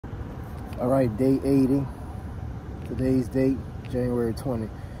All right, day 80. Today's date, January 20.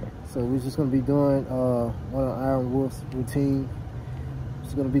 So we're just gonna be doing one of Iron Wolf's routine.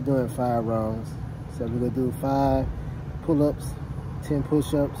 Just gonna be doing 5 rounds. So we're gonna do 5 pull-ups, 10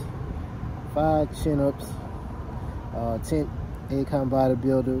 push-ups, 5 chin-ups, 10 A-con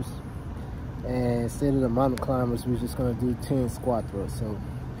bodybuilders, and instead of the mountain climbers, we're just gonna do 10 squat thrusts. So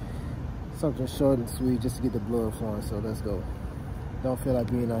something short and sweet just to get the blood flowing. So let's go. Don't feel like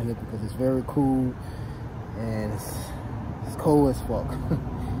being out here because it's very cool and it's cold as fuck.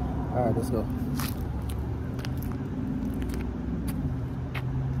 All right, let's go.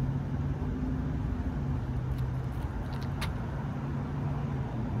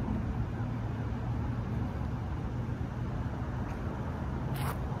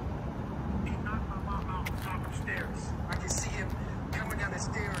 He knocked my mom out on top of the stairs. I can see him coming down the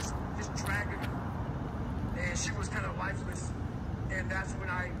stairs, just dragging her. And she was kind of lifeless. And that's when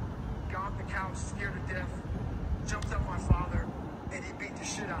I got off the couch, scared to death, jumped on my father, and he beat the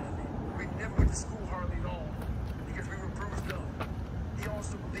shit out of me. We never went to school hardly at all because we were bruised up. He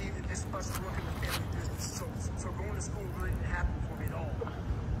also believed that this must work in the family business. So going to school really didn't happen for me at all.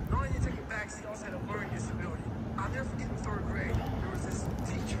 Not only did he take it back, he also had a learning disability. I'll never forget in 3rd grade, there was this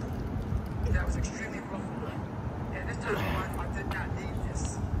teacher that was extremely rough on me. And at this time in my life, I did not need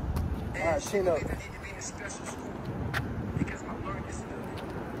this. And she believed I needed to be in a special school because of my learning disability.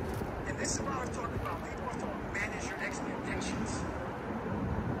 And this is what I was talking about. People are talking manage your expectations.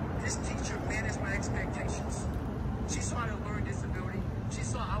 This teacher managed my expectations. She saw I had a learning disability. She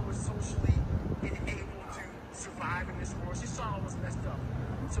saw I was socially unable to survive in this world. She saw I was messed up.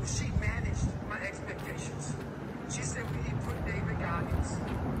 So she managed my expectations. She said we need to put David Goggins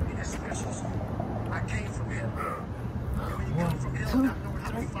in a special school. I came from hell. And when you come from hell, not knowing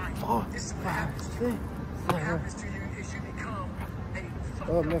how to fight, this is what happens to you. What happens to you is you become a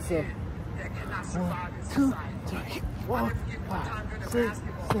fucked up kid that cannot survive in society. 1, 2, 3, 4, 5, 6,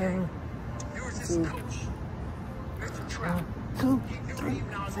 7. There was this coach, Mr. Trout. 1, 2, 3,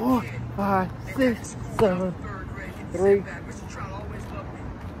 4, 5, 6, 7. 3. Mr. Trout always loved me.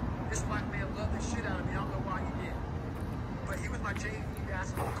 This black man loved the shit out of me. I don't know why he did. But he was my JV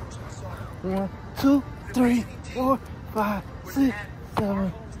basketball coach when I saw him. 1, 2, 3, 4, 5, 6,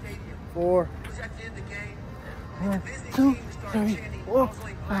 7. 4. It was at the end of the game. 1, 2, 3, 4,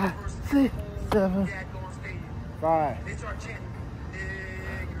 5, 6, 7. 5. They start chanting.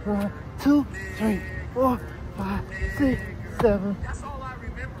 1, 2, 3, 4, 5, 6, 7. That's all I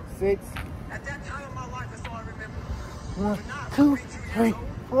remember. 6. At that time in my life, that's all I remember. 1, 2, 3,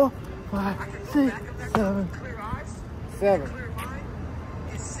 4, 5, 6, 7. Clear eyes, 7. clear mind,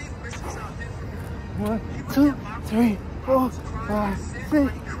 and see what Mr. Trout did for me. 1, 2, 3, 4, 5,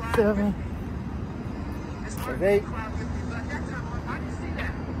 6, 7. That's 8. Cried with me, but at that time, I didn't see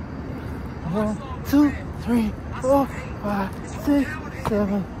that. 1, 2, 3, 4, 5, 6,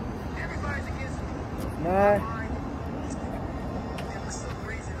 7. Everybody's against me. 9. And for some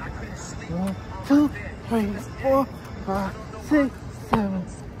reason, I couldn't sleep 1, 2, 3, 4, 5, 6, 7.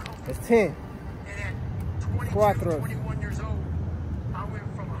 That's 10. And at Squat 22, throws. 21 years old, I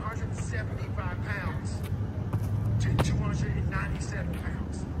went from 175 pounds to 297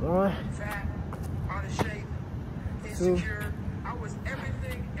 pounds. 1, Fat, out of shape, insecure. I was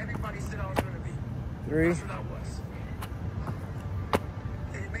everything everybody said I was going to be. 3, That's what I was.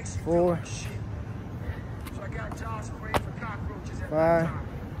 And it makes you 4, feel like shit. So I got jobs spraying for cockroaches at 5, that time.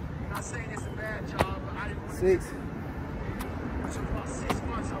 I'm not saying it's a bad job, but I didn't want to 6, do it. So for about 6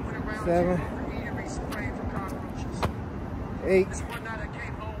 months, I went around 7, to every eatery spraying for cockroaches. 8, This one night I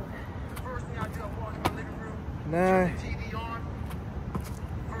came home. The first thing I do, I walk in my living room, 9, turn the TV on.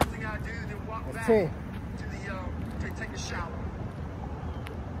 First thing I do, then walk back 10. to the to take a shower.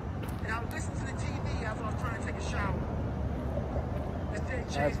 And I would listen to the TV as I was trying to take a shower. This thing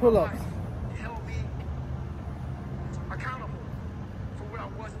changed my pull-ups. life. It held me accountable for what I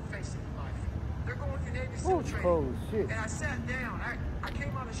wasn't facing in life. They're going through Navy SEAL training. Cold shit. And I sat down. I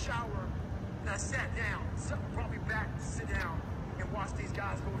came out of the shower and I sat down. Something brought me back to sit down and watch these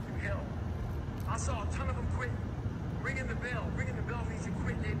guys go through hell. I saw a ton of them quit ringing the bell. Ringing the bell means you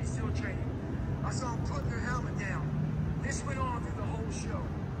quit Navy SEAL training. I saw them putting their helmet down. This went on through the whole show.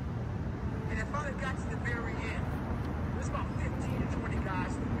 And it finally got to the very end. There's about 15 to 20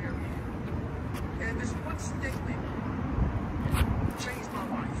 guys at the very end. And this one statement changed my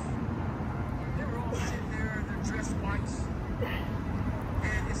life. They were all sitting there, they're dressed white.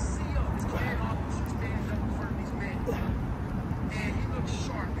 And this CEO, this command officer, stands up in front of these men. And he looks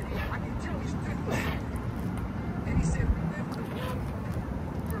sharp, and I can tell he's stood for something. And he said, we live in a world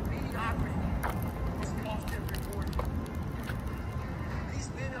where mediocrity is often rewarded. These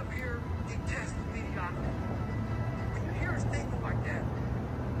men up here fucking test of mediocrity. When you hear a statement like that,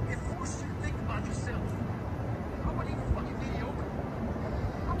 it forces you to think about yourself. I wasn't even fucking mediocre.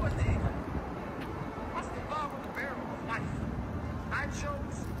 I wasn't even. I was the bottom of the barrel of life. I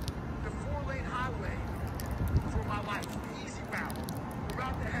chose the 4-lane highway for my life, the easy route. The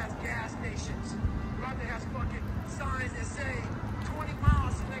route that has gas stations. The route that has fucking signs that say 20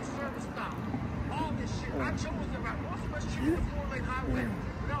 miles to the next service stop. All this shit. I chose the route. Most of us choose the 4-lane highway.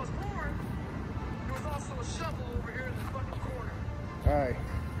 When I was born, there was also a shovel over here in the fucking corner. Alright.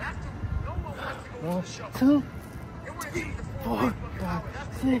 That's the, no one wants to go to the shovel. 2, They want to choose the 4-lane fucking highway.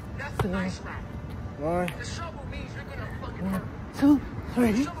 That's the nice route. 1, The shovel means you're gonna fucking hurt. 2,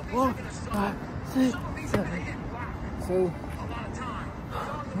 3, The shovel means 4, you're gonna 5, suck. The 6, shovel means you're 7, gonna hit rock 2, a lot of time. That's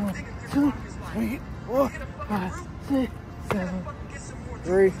all I'm gonna think of this 2, rock is like. 3, 4, 5, 6, 7,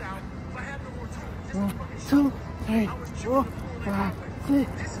 3, 2, 3, 4, 5, 6,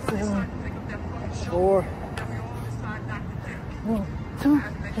 7, 4, 1, 2,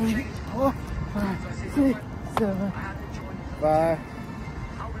 3, 4, 5, 6, 7, 5,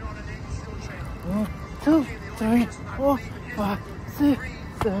 1, 2, 3, 4, 5, 6,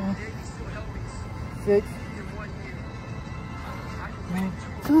 7, 6, 1,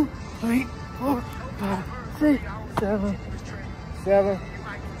 2, 3, 4, 5, 6, 7, 7,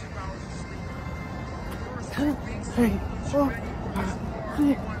 2, 3, 4, 5,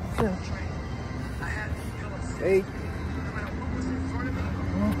 6, 7, 8, 1,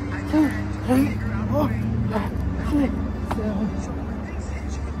 2, 3, 4, 5, 6, 7,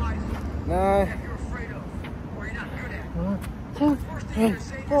 9, 1, 2, 3,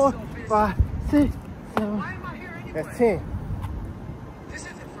 4, 5, 6, 7. That's 10. This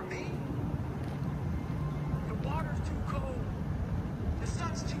isn't for me. The water's too cold. The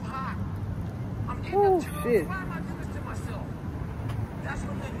sun's too hot. I'm getting up too early. Why am I doing this to myself? That's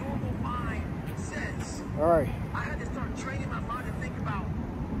what the normal mind says. Alright. I had to start training my mind to think about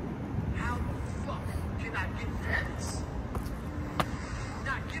how the fuck can I get through this?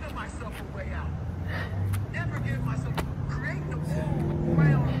 Not giving myself a way out. Never giving myself, creating a wall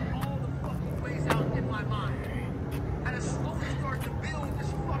around all the fucking ways out in my mind. I had to slowly start to build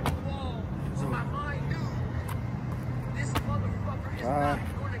this fucking wall so my mind knew this motherfucker is not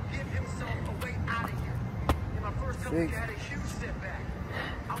going to give himself a way out of here. In my first couple weeks, I had a huge setback.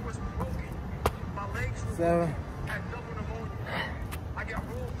 I was broken. My legs were broken. I had double pneumonia. I got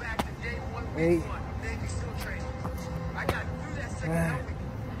rolled back to day 1, week 1, Navy SEAL training. I got through that second hell week.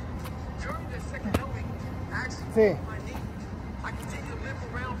 During that second hell week, I actually broke my knee. I continued to limp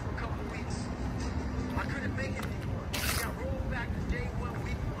around for a couple of weeks. I couldn't make it anymore. I got rolled back to day 1,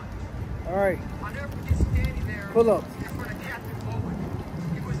 week 1. Alright. I'll never forget standing there Pull up. in front of Captain Bowen.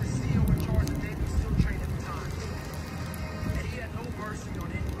 He was the CEO in charge of Navy SEAL training at the time. And he had no mercy on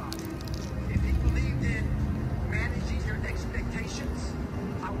anybody. If he believed in managing your expectations,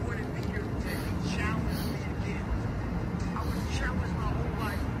 I wouldn't be here today. He challenged me again. I was challenged my whole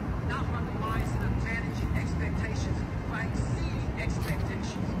life, not by the mindset of managing expectations, by exceeding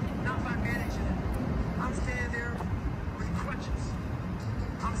expectations, not by managing it. I'm standing there with crutches.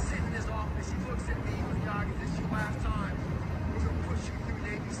 I'm sitting in his office. He looks at me with God, is this your last time? We're going to push you through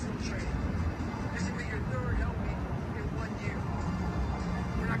Navy SEAL training. This will be your 3rd hell week in 1 year.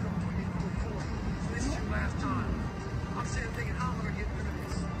 We're not going to put you through a 4th. So this is your last time. I'm sitting thinking, how am I going to get through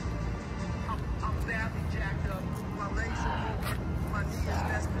this? I'm badly jacked up. My legs are broken. My knee is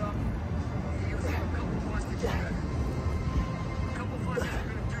messed up. It was a couple of months to get better. A couple of months isn't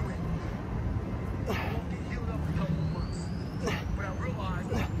going to do it. I won't get healed up in a couple of months. But I realized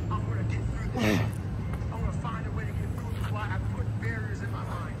I'm going to get through this. I'm going to find a way to get through it. Why I put barriers in my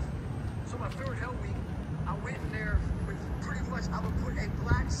mind. So my 3rd hell week, I went in there with pretty much, I would put a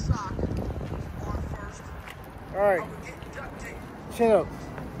black sock on first. Alright. I would get duct tape. Chin up.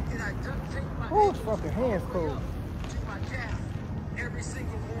 And I duct tape my Fucking hands cold. to my calf every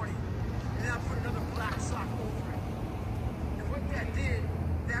single morning. And then I put another black sock over it. And what that did,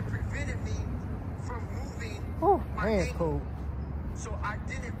 that prevented me from moving my hands ankle. cold. So I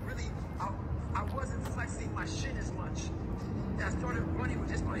didn't really, I wasn't flexing my shin as much. And I started running with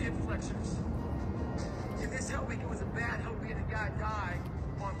just my hip flexors. In this hell week, it was a bad hell week, and a guy died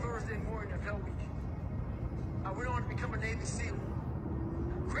on Thursday morning of hell week. I went on to become a Navy SEAL.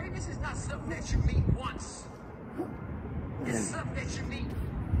 Greatness is not something that you meet once. It's something that you meet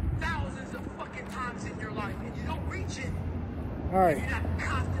thousands of fucking times in your life, and you don't reach it. Alright. You're not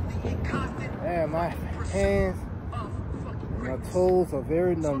constantly in constant my hands, of fucking my greatness. toes are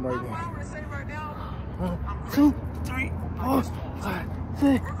very numb right What now. I want to say right now, 1, 2, 3, 4, 5,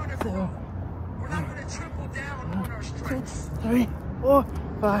 6, we're gonna 7, grow. We're not gonna triple down on our 2, strengths. 3, 4,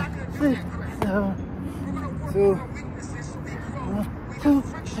 5, 6, 7. 2, 1, 2,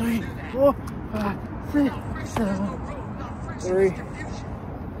 3, 4, 5, 6, 7. 3,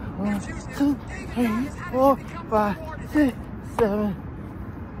 1, 2, 3, 4, 5, 6, 7.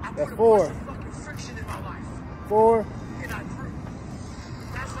 That's 4. 4.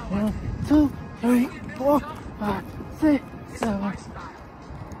 1, 2, 3, 4, 5, 6, 7.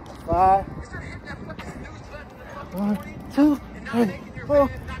 5. 1, 2, 3, 4,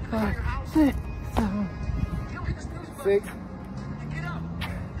 5, 6, 7. 6.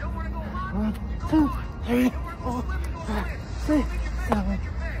 1, 2, 3, 4, 5, 6, 7.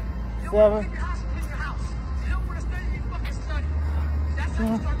 7.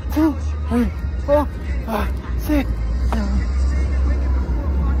 1, 2, 3, 4, 5, 6, 7.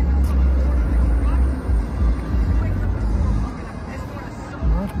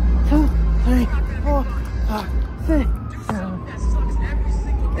 2, 3, 4, 5, 6, 7.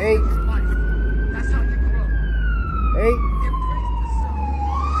 8. 8.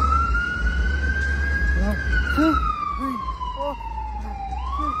 1, 2, 3, 4, 5,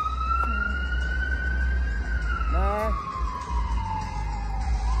 6, 7. 9.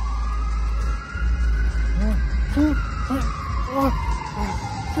 1, 2, 3, 4, 5,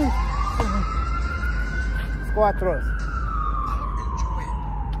 6, 7. Squat thrust.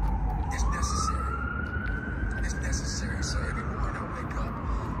 So every morning I wake up,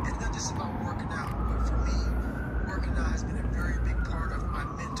 it's not just about working out, but for me, working out has been a very big part of my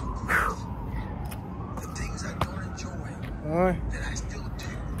mental growth. The things I don't enjoy, that I still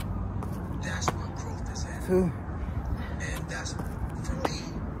do, that's where growth is at. 2. And that's, for me,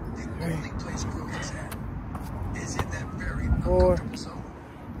 the only place growth is at, is in that very 4. uncomfortable zone.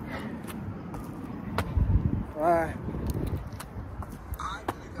 5. I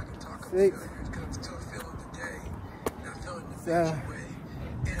believe I can talk about 6. failures because I'm still feeling the day, and I'm feeling the 7. major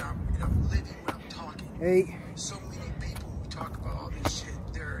way, and I'm living when I'm talking. 8. So many people who talk about all this shit,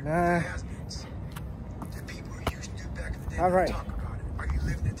 they're 9. has-beens. The people who used to back in the day All right. talk about it. Are you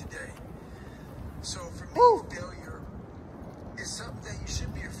living it today? So for me, failure is something that you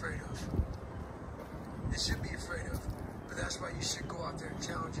should be afraid of. You should be afraid of. But that's why you should go out there and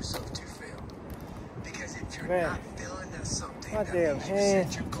challenge yourself to fail. Because if you're not feeling that something, my that damn means you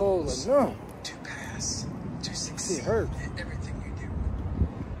hands set your cold goals enough to pass, to succeed hurt. in everything you do.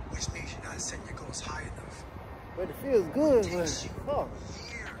 Which means you're not setting your goals high enough. but it feels good. It takes you Oh,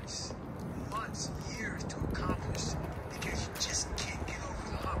 years, months, years to accomplish because you just can't get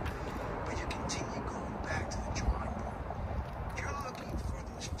over the hump. But you continue going back to the drawing board. You're looking for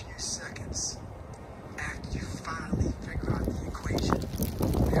those few seconds after you finally figure out the equation,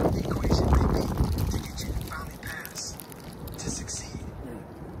 whatever the equation may be, to get you to finally pass, to succeed.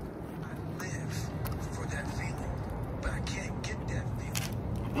 I live for that feeling, but I can't get that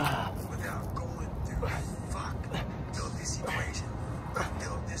feeling without going through, fuck, build this equation. I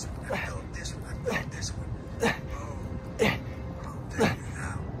built this one, I built this one, I built this one. Oh, I'm there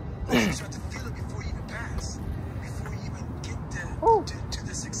now. You start to feel it before you even pass, before you even get to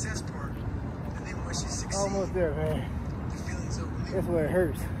the success part. And then once you succeed, almost there, man. the feeling's unbelievable. That's where it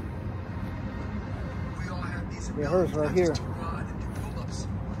hurts. We all have these It abilities, hurts right not here. just to run and do pull-ups,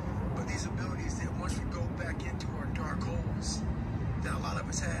 but these abilities that once we go back into our dark holes, that a lot of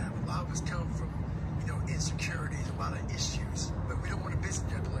us have. A lot of us come from, insecurities, a lot of issues, but we don't want to visit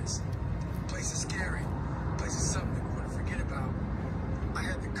that place. The place is scary. The place is something that we want to forget about. I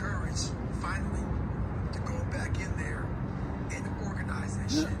had the courage, finally, to go back in there and organize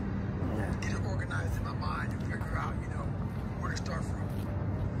that shit. Get it organized in my mind and figure out, where to start from.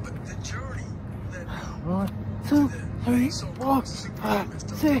 But the journey led me 1, to 2, the 3, 4, so-called superhuman 5,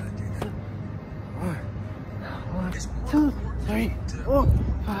 stuff 6. that I do now. 1, It's more 2, important 3, to 4, own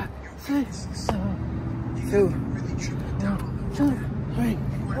 5, your 6, weaknesses. 7. You 2, have to really triple it down on 1, those, 2, man. 3, You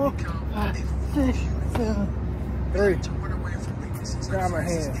want 4, to become 5, a 6, full human 7. being. 3. To run away from weaknesses. Like, Grab for my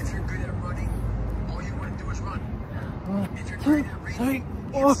instance, hand. if you're good at running, all you want to do is run. 1, If you're 2, great at 3, reading,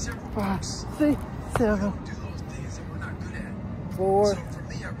 4, get several 5, books. 6, We 7. don't do those things that we're not good at. 4. So for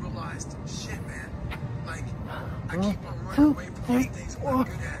me, I realized, shit, man, like, I 1, keep on running 2, away from 3, these things I'm 4, not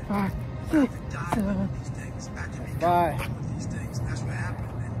good at. 5, I 6, have to dive 7. into these things. I have to become 5. one with these things. And that's what happened.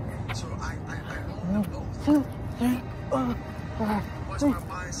 And so I own 1, them both. 2, 3, 4, 5, Once 6. my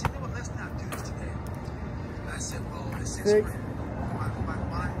mind said, let's not do this today. And I said, well, this is 6. where my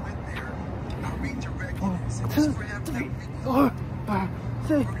mind went there. I redirected it. 1, I said, this 2, is where I have to 3, be. 4, 5, 6,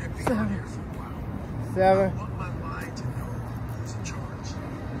 We're going to be on 7. here for a while. 7. I want my mind to know who's in charge.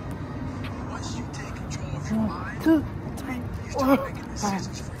 Once you take control of your 1, mind, 2, 3, you 4, start making 5,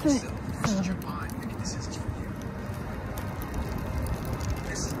 decisions for 6, yourself. This is 7. your mind making decisions for you.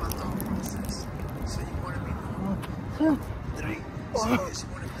 2, 3, 4. She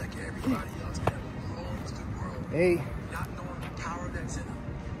wanted to be like everybody else that roams the world. 8. Not knowing the power that's in them.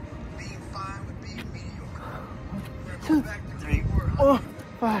 Being fine with being mediocre. 2, 3, 4,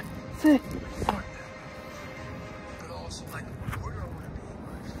 5, 6. But also, like, where do I want to be in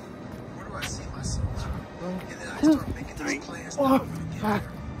life? Where do I see myself? And then I 2, start making 3, these plans 4, now to get 5,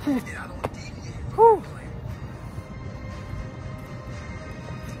 there. 6. And I don't deviate from Whew. that plan.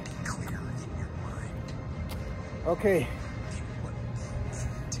 Be clear in your mind. Okay. What you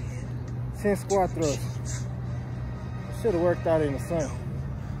intend 10 squat thrusts. I should have worked out in the sun.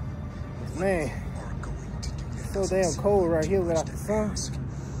 Man, are going to do. it's so damn cold right here without the sun. Shit.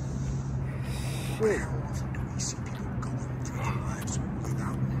 How often do we see people going through their lives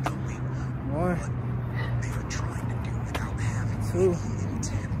without knowing 1, what they are trying to do, without having 2, any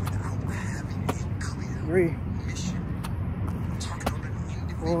intent, without having a clear 3, mission? I'm talking on an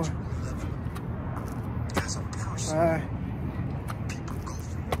individual 4, level. As a person, 5, people go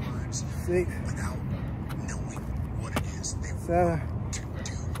through their lives 6, without knowing what it is they 7, want to do,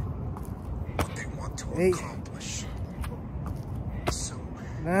 what they want to 8, accomplish. So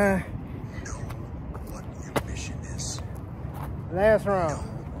 9. know what your mission is. Last round.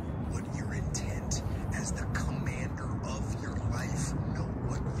 What your intent as the commander of your life. Know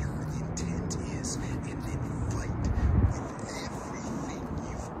what your intent is, and then fight with everything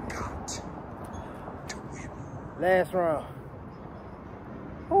you've got to win. Last round.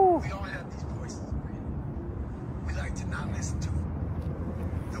 Whew. We all have these voices in. We like to not listen to them.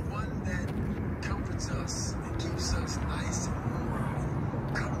 The one that comforts us and keeps us nice and warm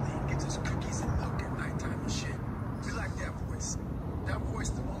and cuddly and gives us cookies and milk at nighttime and shit. We like that voice. That voice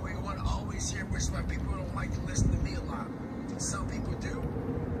is the one we want to always hear, which is why people don't like to listen to me a lot. Some people do,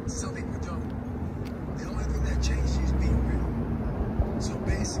 some people don't. The only thing that changes is being real. So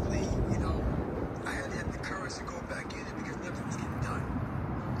basically, you know, I had to have the courage to go back in it because nothing was getting done.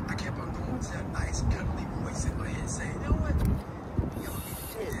 I kept on going with that nice, cuddly voice in my head saying, you know what? You don't need to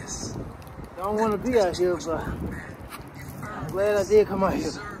do this. Don't want to be out here, but I'm glad I did come out here.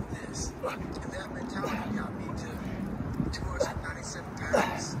 Deserve this. And that mentality got me to 297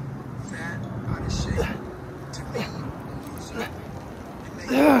 pounds, fat, out of shape, to me, a loser. It made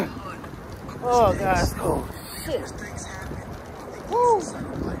me a ton of Oh, mistakes. God, it's cold. Shit. Mistakes happen. The Woo. easy side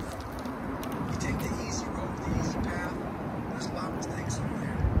of life. You take the easy road, the easy path, there's a lot of mistakes over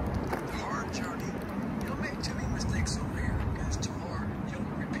there. The hard journey, you don't make too many mistakes over here because it's too hard. You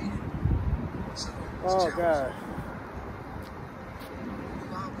don't repeat it. So, it's Oh, challenging. God.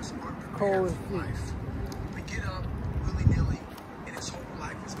 A lot of us aren't prepared Cold as for shit. life. We get up willy-nilly and this whole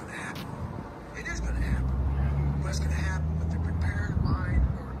life is going to happen. It is going to happen. But it's going to happen with a prepared mind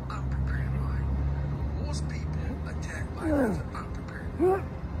or an unprepared mind. Most people attack life with an unprepared mind.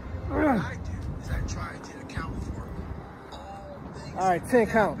 What I do is I try to account for all things. All right, that 10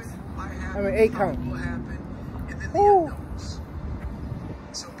 happen, counts. might happen, I mean, 8 counts. Will happen, and then the Woo. unknowns.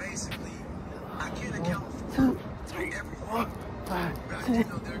 So basically, I can't account for 2, 3, everything. 4, 5, But I 6, do know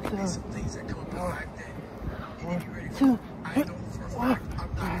there are going to be 7, some things that come up in life that you need to be ready for. 2, I know for a 4, fact I'm not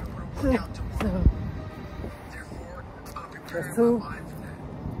 5, going to 6, work out tomorrow. 7. Therefore, I'm preparing That's my 2. mind for that.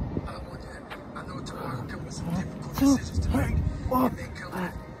 I don't want that. I know tomorrow will come with some 1, difficult 2, decisions to 3, make. 4, And they come 5,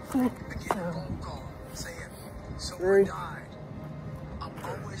 with 6, again, a 7. phone call saying, someone 3. died. I'm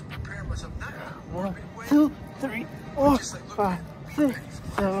always preparing myself, not in a 1, morbid way, 2, 3, 4, but just like, look, 5, man, be 6, ready for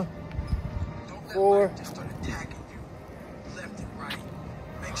 7. life. Don't let 4. life just start attacking you left and right.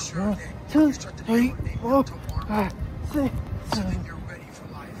 Make sure 1, that 2, you start to 3, build a 4, mental armor 5, 6, so 7. that you're ready for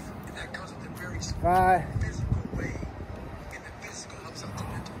life. And that comes with a very 5. physical way. And the physical helps out the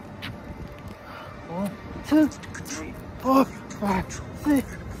mental. 1, 2, 3, 4, 5, 6,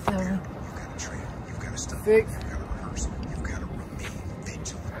 7. You've got to train. You've got to study. 6. You've got to rehearse. You've got to remain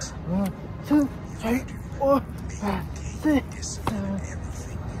vigilant. 1, 2, 3, 4, 5, 6, Discipline 7. in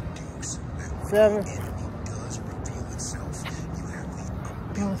everything you do so that when 7. the enemy does reveal itself, you have the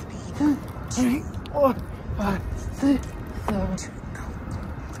 1, ability 2, 3, 4, 5, 6, 7. to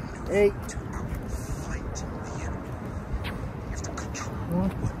outmaneuver, 8. to outfight the enemy. You have to control 1,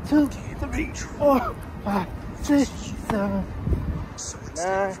 what 2, you can 3, control. 4, 5, 6, 7. So 9.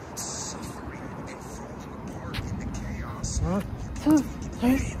 instead of suffering and falling apart in the chaos, 1, you 2, can 3,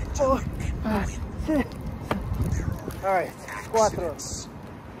 take advantage 4, of it and 5, win. 6. There All right, squat throw. accidents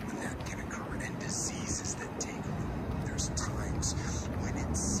that can occur and diseases that take root. There's times when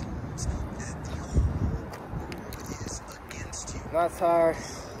it seems that the whole world is against you. Not tired,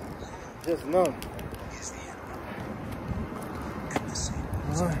 just numb. Is the enemy. And the same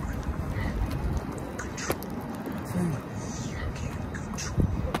is 1, control. 2, You can control.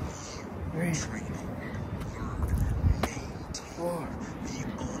 You 3, training, learn,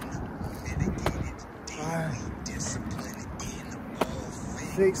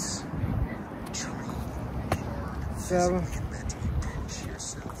 6, 7,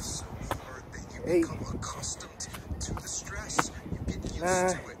 8,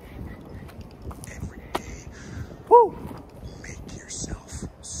 9. Woo! Make yourself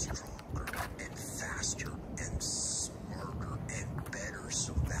stronger and faster and smarter and better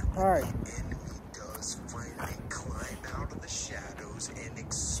so that when the enemy does finally climb out of the shadows and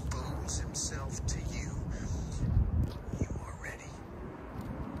expose himself to you, you are ready.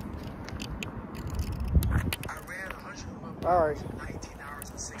 I ran 101 miles in 19 hours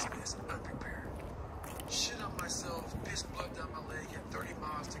and 6 minutes unprepared. Shit on myself, pissed blood down my leg, had 30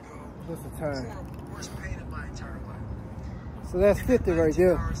 miles to go. What's the time? Worst pain in my entire life. So that's 50 right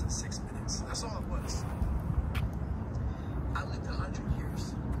there. 19 hours and 6 minutes. That's all it was. I lived 100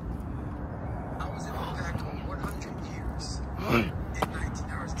 years. I was able to pack on 100 years in 19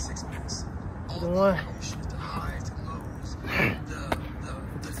 hours and 6 minutes. All the emotions, the highs, the lows,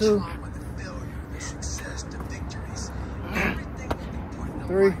 the trauma, the failure, the success, the victories. Everything was important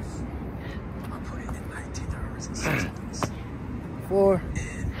in life. I put it in 19 hours and 6 minutes. 4. And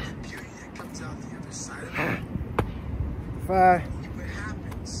the beauty that comes out the other side of it. 5. What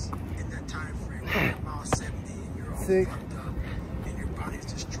happens in that time frame when you're mile 70 and you're all 6. fucked up and your body's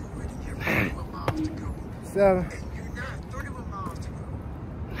destroyed and you have 31 miles to go 7. and you're not 31 miles to go.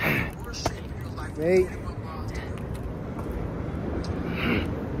 The worst shape of your life, 8. 31 miles to go.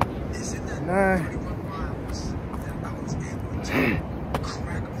 It's in that 9. 31 miles that I was able to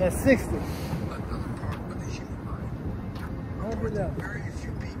crack That's 60. another part of the human mind. A part that very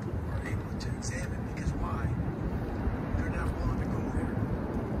few people are able to examine because why? They're not willing to go there.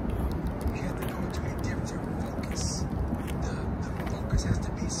 You have to go to a different focus. The focus has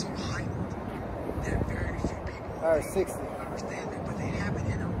to be so heightened that very few people Sixty. understand it, but they have it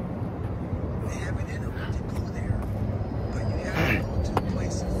in them. They have it in them to go there. But you have to go to a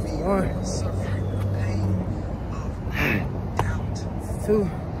place of fear, of suffering, of pain, of doubt. 2.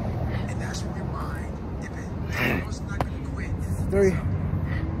 And that's when your mind, if it's not going to quit, 3. it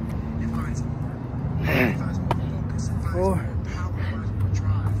finds more. It finds more focus. It finds 4. more power. It finds more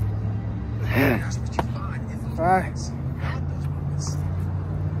drive. And that's what you find in those 5. moments. Without those moments,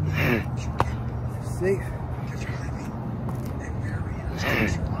 you can't do 6. because you're living a very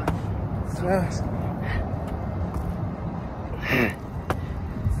unstructured life. 7.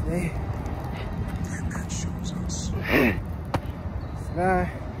 8. And that shows us 9.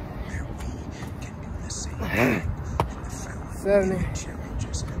 that we can do the same thing in the family 70.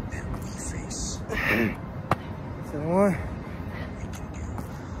 challenges that we face. 71. We can do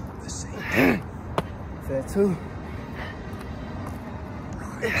the same thing. 72.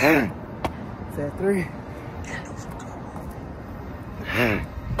 Rise 73. and overcome.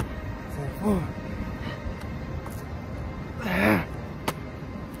 74.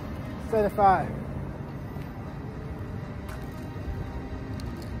 75.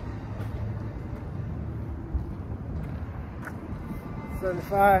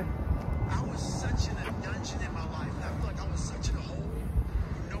 75. I was such in a dungeon in my life. I feel like I was such in a hole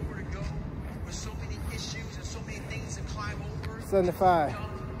with nowhere to go, with so many issues and so many things to climb over. 75.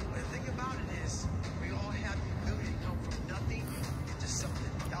 The thing about it is, we all have the ability to come from nothing into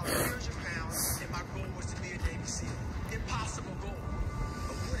something. I was years around, and my goal was to be a Navy SEAL. Impossible goal.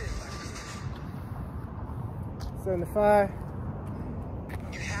 But would it if I could? 75.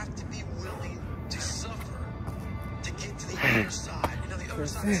 You have to be willing to suffer to get to the other side. And on the other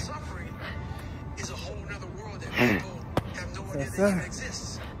side of suffering is a whole other world that people have no idea that even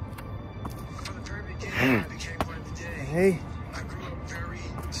exists. From the very beginning, I became one today. I grew up very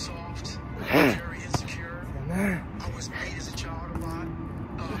soft, very insecure. I was beat as a child a lot,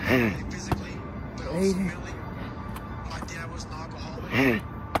 physically, but also mentally. My dad was an alcoholic,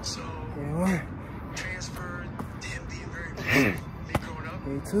 so transferred to him being very abusive, me growing up.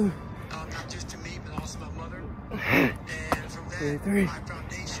 Not just to me, but also my mother. And from that, my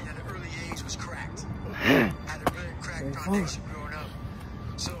foundation at an early age was cracked. I had a really cracked foundation growing up.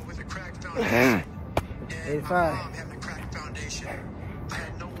 So with a cracked foundation, and my mom having a cracked foundation, I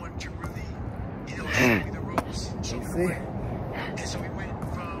had no one to really, show me the ropes, show me the way. And so we went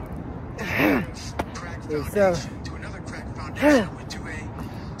from a cracked foundation to another cracked foundation. I went to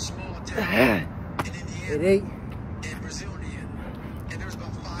a small town in Indiana, in Brazilian, and there was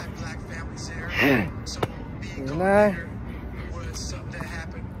about 5 black families there. So being called leader was something that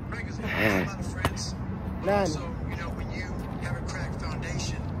happened regularly. I had a lot of friends. But also, when you have a cracked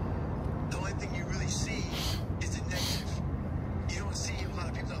foundation, the only thing you really see is the negative. You don't see a lot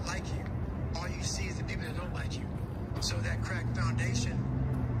of people that like you. All you see is the people that don't like you. So that cracked foundation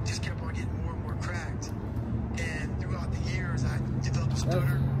just kept on getting more and more cracked. And throughout the years, I developed a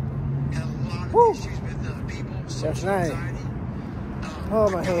stutter. That's nice.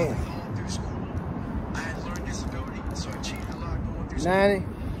 Hold my hand. All through school, I had learned disability, so I cheated a lot going through school. 90.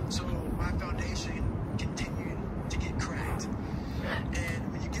 So my foundation continued to get cracked.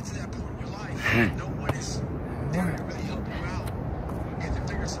 And when you get to that point in your life, no one is there to really help you out. You have to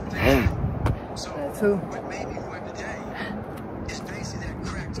figure some things out. So what made me who I am today is basically that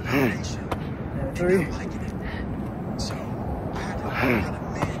cracked foundation. And 3. not liking it. So I had to learn how to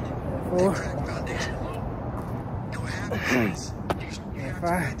mend that cracked foundation alone. And what happens is you have to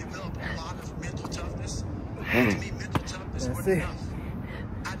really develop a lot of mental toughness. To me, mental toughness wasn't enough.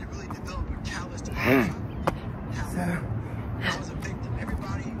 I had to really develop a calloused heart. I was a victim.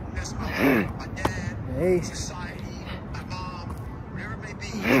 Everybody messed my life. My dad, society, my mom, whatever it may be,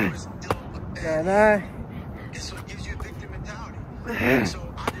 was dealing with bad. And so it gives you a victim mentality.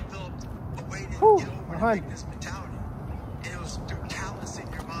 So I developed a way to get over the victim mentality. And it was through callousing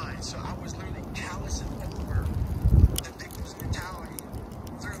your mind. So I was literally callousing over the victim's mentality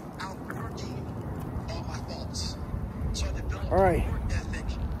through outworking all my faults. So I developed a work ethic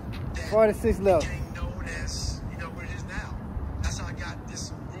that 46 left. became known as, you know, what it is now. That's how I got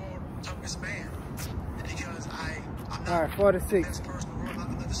this world toughest man. Because I'm not 46. the best person in the world.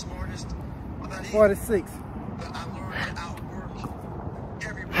 I'm not the smartest. I'm not 46. but I learned to outwork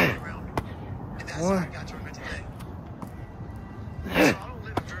everybody around me. And that's how I got to where I'm at today. So I don't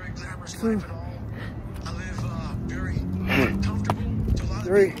live a very glamorous life at all. I live very comfortable to a lot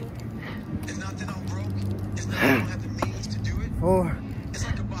of people. It's not that I'm broke. It's not that I don't have the means to do it. 4. It's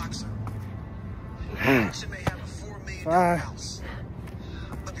like a boxer. A boxer may have a $4 million house.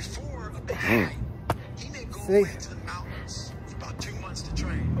 But before a big fight, he may go away to the mountains for about 2 months to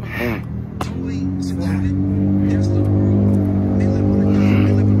train. Totally secluded. There's a little world. They live on the ground.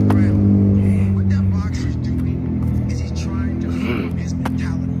 They live on the ground. What that boxer is doing is he's trying to form his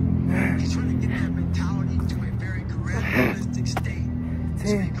mentality. He's trying to get that mentality to a very realistic state.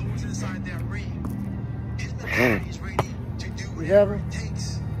 So he goes inside that ring. His mentality is ready to do whatever it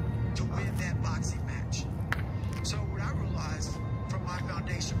takes to win that boxing match. So what I realized from my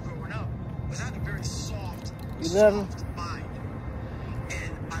foundation growing up was I had a very soft mind.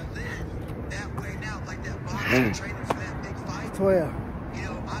 And I live that way now, like that boxer training for that big fight. 12. You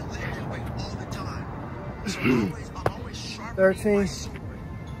know, I live that way all the time. So I'm always sharpening my sword.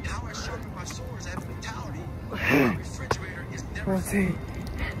 And how I sharpen my sword is that mentality. My refrigerator is never 14.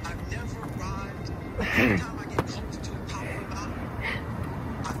 I've never arrived. Every time I get close to the top of the mountain,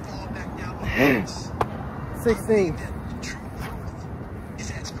 I fall back down my face. 16. The true growth is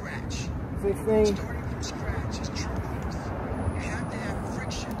at scratch. 16. Starting from scratch is true growth. You have to have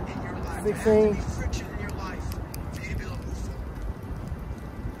friction in your life. 16. There has to be friction in your life for you to be able to move forward.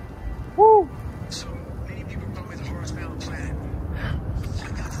 Woo! So many people call me the hardest man on the planet. I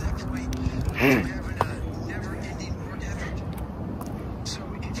got to that point of having a never-ending work ethic. So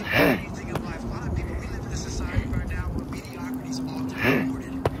if you have anything in life, a lot of people, we live in a society right now where mediocrity is often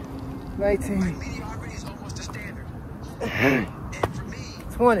rewarded. 19. Like mediocrity is almost a standard. And for me,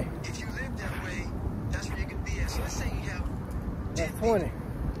 20. if you live that way, that's where you can be at. So let's say you have 10 20.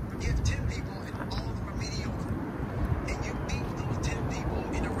 people. You have 10 people and all of them are mediocre. And you beat those 10 people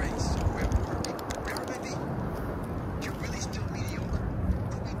in a race, wherever it may be. You're really still mediocre.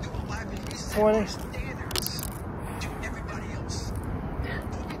 What we do in life is we set 20. our standards to everybody else.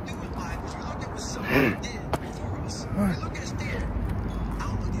 What we do in life is we look at what someone did before us. We look at a standard. I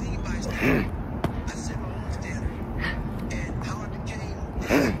don't look at anybody's standard. I set my own standard. And how I became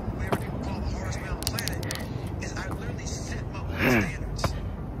whatever people call the hardest man on the planet is I literally set my own standards.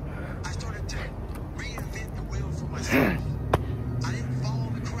 I started to reinvent the wheel for myself. I didn't follow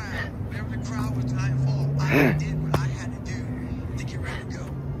the crowd. Whatever the crowd was doing, I didn't follow. I did what I had to do to get ready to go.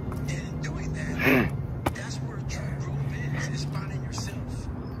 And in doing that, that's where true growth is finding yourself.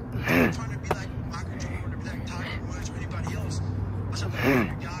 Not trying to be like Michael Jordan or be like Tiger Woods or anybody else. But something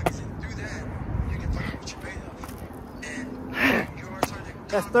like your goggles, and through that, you can find out what you're made of. And you are trying to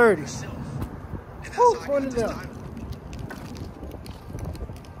That's 30. yourself. And that's Woo, how I got this 20 down. title.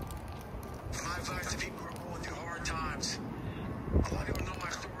 My advice to people who are going through hard times. A lot of people know my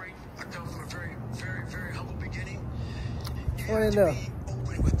story. I come from a very, very, very humble beginning. You have to be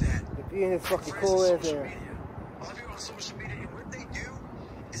open with that. If you in this fucking Friends cool on ass social there. media. A lot of people on social media, and what they do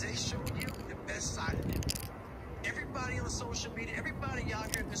is they show you the best side of them. Everybody on social media, everybody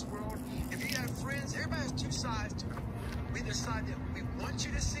out here in this world, if you have friends, everybody has two sides to it. We have the side that we want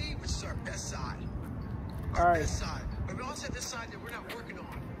you to see, which is our best side. Our best side. But we also have this side that we're not working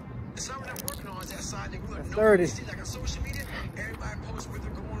on. The side we're not working on is that side that we want to know to see. Like on social media, everybody posts where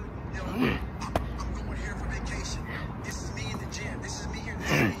they're going, you know, I'm going here for vacation. This is me in the gym. This is me here.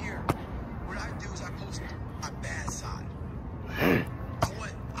 This is me here. What I do is I post my bad side. I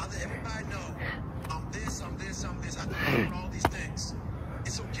let everybody know I'm this. I know I'm doing all these things.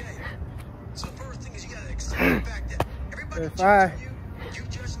 It's okay. So the first thing is you gotta accept the fact that everybody judging you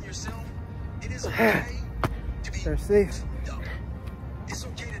judging yourself. It is okay to be dumb. It's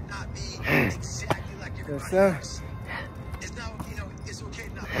okay to not be exactly like everybody else. It's not, you know, it's okay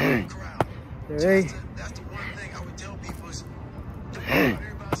to not be in the crowd. So that's the one thing I would tell people is don't worry about what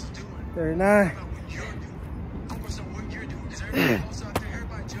everybody else is doing. 39. About what you're doing. Focus on what you're doing. Because everybody else out there,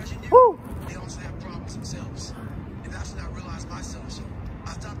 everybody judging you, they also have problems themselves. And that's when I realized myself. So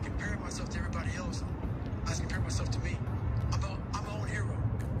I stopped comparing myself to everybody else. I just compare myself to me. I'm my own hero.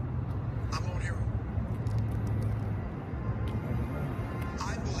 I'm my own hero.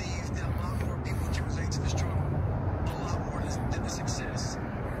 I believe that a lot more people can relate to the struggle. A lot more than the success.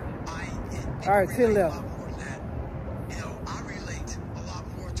 All right, 10 left. You know, I relate a lot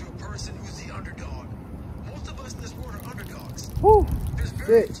more to a person who's the underdog. Most of us in this world are underdogs. Woo. There's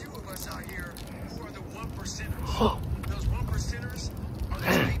very few of us out here who are the 1%ers. Those 1%ers are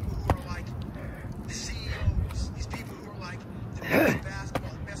those people who are like the CEOs. These people who are like the best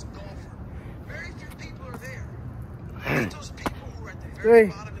basketball, the best golfer. Very few people are there. It's those people who are at the very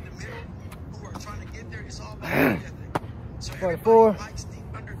bottom in the middle who are trying to get there. It's all about work ethic. So everybody likes the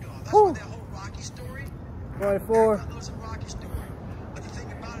underdog. That's why that whole Rocky story. 44. Knows a Rocky story. But the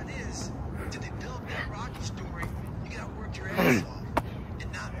thing about it is, to develop that Rocky story, you gotta work your ass off.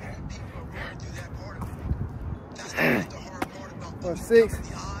 And not many people are willing to do that part of it. That's the hard part about overcoming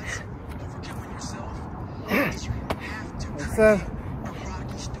the odds, overcoming yourself, is you have to create a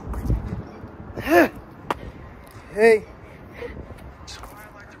Rocky story. Hey. So why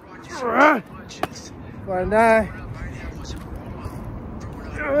I like the Rocky story so much is 49.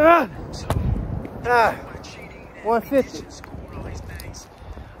 So, 150. all these things,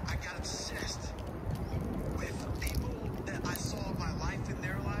 I got obsessed with people that I saw in my life in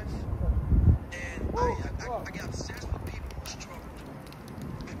their life, and I got obsessed with people who struggled,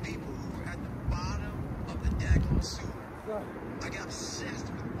 with people who were at the bottom of the daggone sewer. I got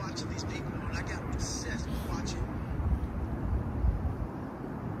obsessed with watching these people, and I got obsessed with watching.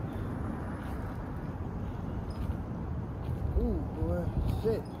 Ooh, boy,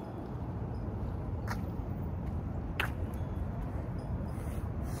 shit.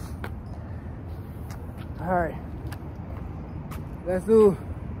 All right, let's do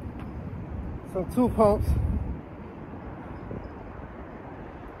some 2 pumps.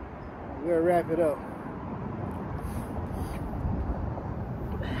 We'll wrap it up.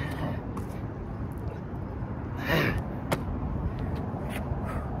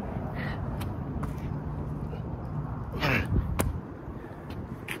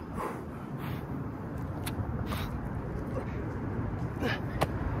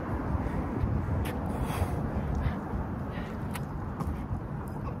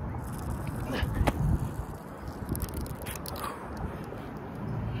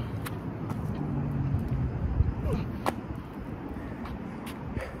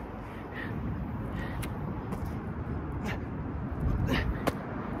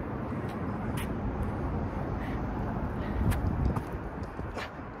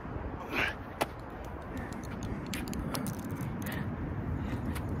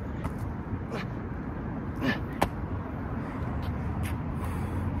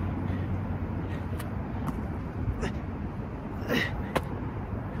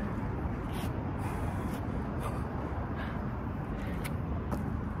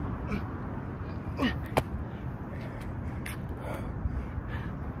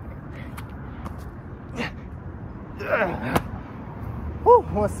 Woo,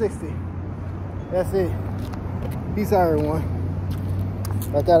 160. That's it. Peace out, everyone.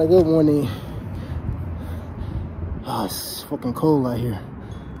 I got a good one in. Oh, it's fucking cold out here.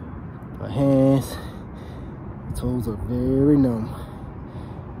 My hands, toes are very numb.